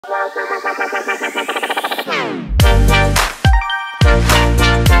So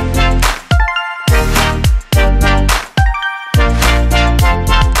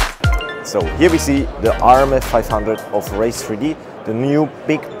here we see the RMF500 of Raise3D, the new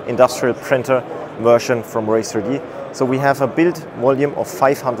big industrial printer version from Raise3D. So we have a build volume of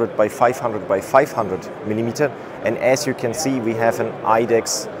 500 by 500 by 500 millimeter, and as you can see we have an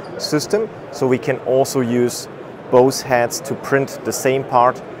IDEX system, so we can also use both heads to print the same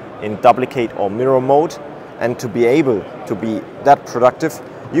part in duplicate or mirror mode. And to be able to be that productive,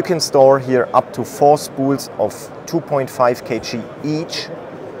 you can store here up to 4 spools of 2.5 kg each.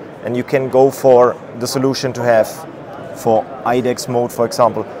 And you can go for the solution to have, for IDEX mode for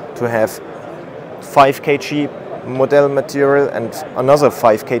example, to have 5 kg model material and another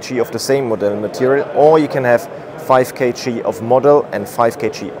 5 kg of the same model material, or you can have 5 kg of model and 5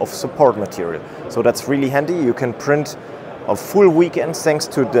 kg of support material. So that's really handy. You can print a full weekend thanks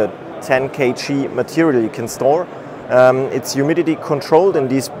to the 10 kg material you can store. It's humidity controlled in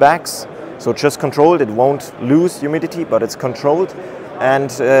these bags, so just controlled. It won't lose humidity, but it's controlled.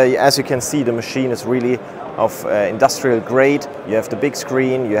 And as you can see, the machine is really of industrial grade. You have the big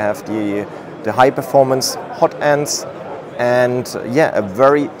screen, you have the high performance hot ends, and yeah, a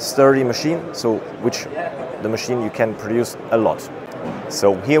very sturdy machine, so which the machine you can produce a lot.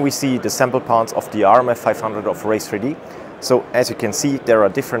 So here we see the sample parts of the RMF500 of Raise3D. So as you can see, there are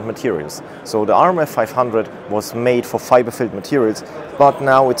different materials. So the RMF500 was made for fiber-filled materials, but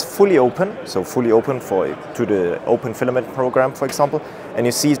now it's fully open, so fully open to the open filament program, for example. And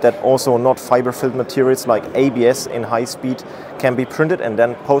you see that also not fiber-filled materials like ABS in high speed can be printed and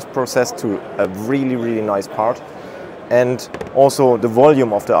then post-processed to a really, really nice part. And also the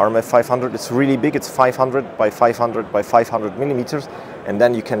volume of the RMF500 is really big. It's 500 by 500 by 500 millimeters. And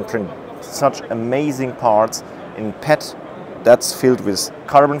then you can print such amazing parts in PET that's filled with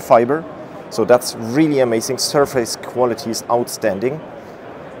carbon fiber. So that's really amazing. Surface quality is outstanding.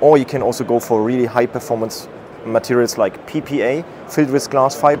 Or you can also go for really high performance materials like PPA filled with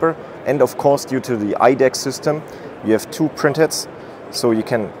glass fiber. And of course, due to the IDEX system, you have 2 printheads. So you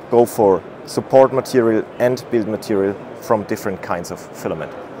can go for support material and build material from different kinds of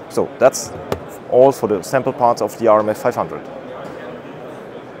filament. So that's all for the sample parts of the RMF500.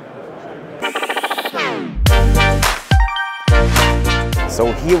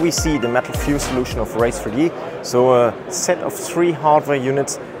 So here we see the MetalFuse solution of Raise3D. So a set of 3 hardware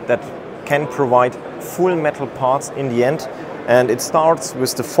units that can provide full metal parts in the end. And it starts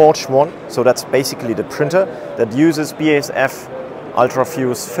with the Forge1. So that's basically the printer that uses BASF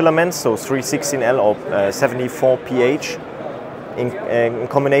UltraFuse filaments, so 316L or 74 pH in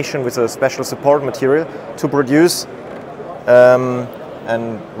combination with a special support material to produce a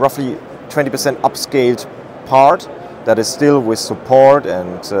roughly 20% upscaled part that is still with support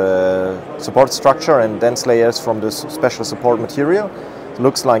and support structure and dense layers from this special support material. It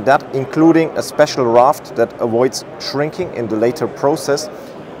looks like that, including a special raft that avoids shrinking in the later process.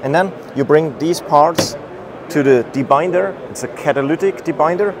 And then you bring these parts to the debinder. It's a catalytic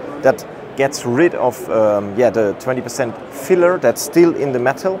debinder that gets rid of the 20% filler that's still in the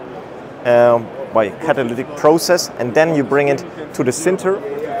metal by catalytic process. And then you bring it to the sinter,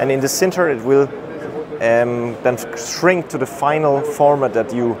 and in the sinter it will then shrink to the final format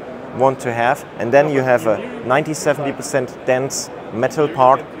that you want to have, and then you have a 90-70% dense metal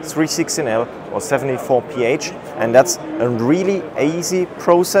part, 316L or 74 pH, and that's a really easy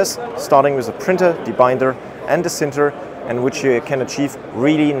process, starting with a printer, debinder and the sinter, and which you can achieve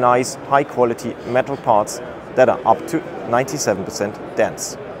really nice high quality metal parts that are up to 97%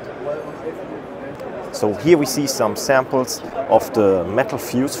 dense. So here we see some samples of the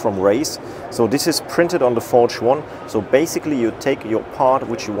MetalFuse from Raise. So this is printed on the Forge1. So basically you take your part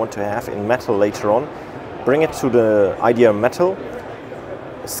which you want to have in metal later on, bring it to the ideal metal,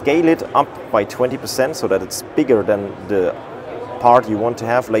 scale it up by 20% so that it's bigger than the part you want to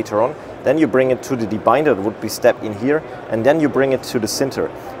have later on. Then you bring it to the debinder, that would be step in here, and then you bring it to the sinter.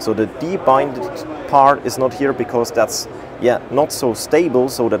 So the debinded part is not here because that's not so stable,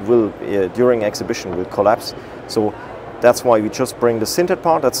 so that will during exhibition will collapse. So that's why we just bring the sintered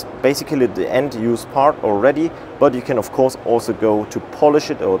part. That's basically the end use part already, but you can of course also go to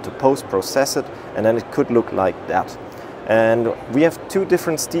polish it or to post process it, and then it could look like that. And we have 2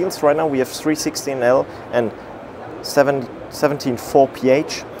 different steels right now. We have 316L and 17.4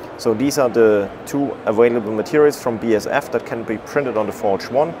 pH. So these are the 2 available materials from BASF that can be printed on the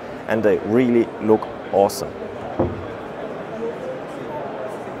Forge1, and they really look awesome.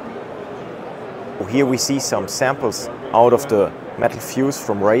 Here we see some samples out of the MetalFuse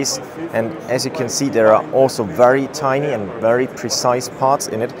from Raise, and as you can see there are also very tiny and very precise parts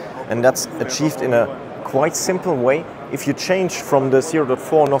in it, and that's achieved in a quite simple way. If you change from the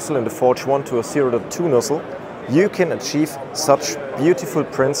 0.4 nozzle in the Forge1 to a 0.2 nozzle, you can achieve such beautiful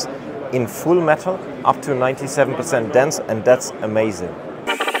prints in full metal up to 97% dense, and that's amazing.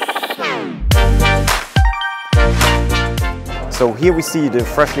 So here we see the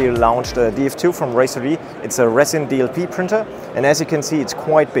freshly launched DF2 from Raise3D. It's a resin DLP printer, and as you can see it's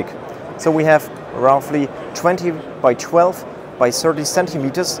quite big. So we have roughly 20 by 12 by 30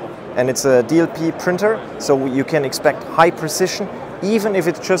 centimeters, and it's a DLP printer, so you can expect high precision. Even if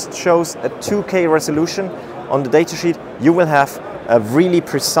it just shows a 2K resolution on the datasheet, you will have a really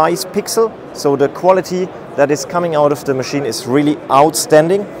precise pixel, so the quality that is coming out of the machine is really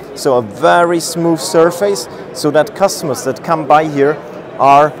outstanding. So a very smooth surface, so that customers that come by here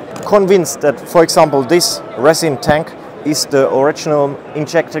are convinced that, for example, this resin tank is the original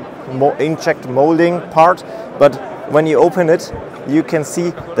inject molding part, but when you open it you can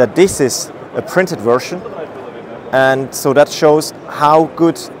see that this is a printed version, and so that shows how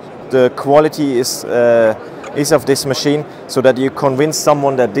good the quality is of this machine, so that you convince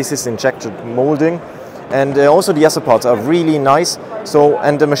someone that this is injected molding. And also the other parts are really nice. So,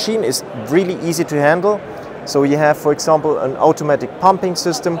 and the machine is really easy to handle. So you have, for example, an automatic pumping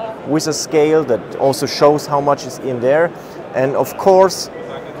system with a scale that also shows how much is in there. And of course,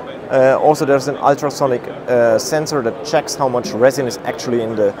 also there's an ultrasonic sensor that checks how much resin is actually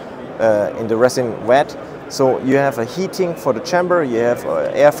in the resin vat. So you have a heating for the chamber, you have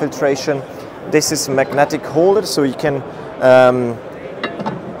air filtration. This is magnetic holder, so you can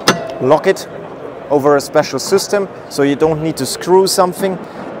lock it over a special system, so you don't need to screw something.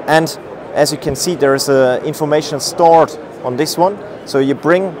 And as you can see, there is information stored on this one. So you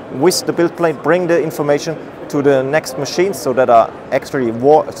bring, with the build plate, bring the information to the next machines, so that are actually,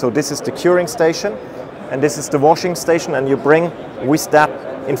 so this is the curing station, and this is the washing station, and you bring, with that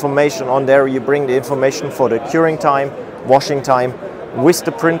information on there, you bring the information for the curing time, washing time, with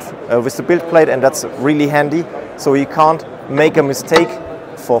the print, with the build plate, and that's really handy. So you can't make a mistake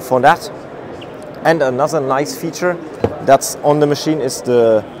for that. And another nice feature that's on the machine is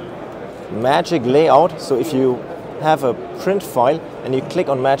the magic layout. So if you have a print file and you click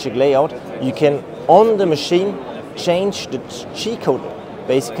on magic layout, you can on the machine change the G-code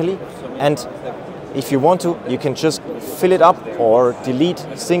basically, and if you want to, you can just fill it up or delete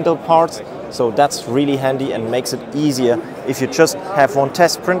single parts. So that's really handy and makes it easier. If you just have one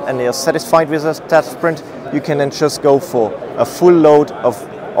test print and you're satisfied with a test print, you can then just go for a full load of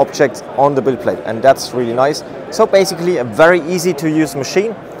objects on the build plate, and that's really nice. So basically a very easy to use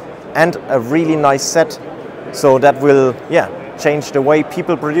machine and a really nice set. So that will change the way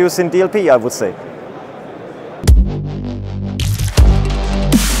people produce in DLP, I would say.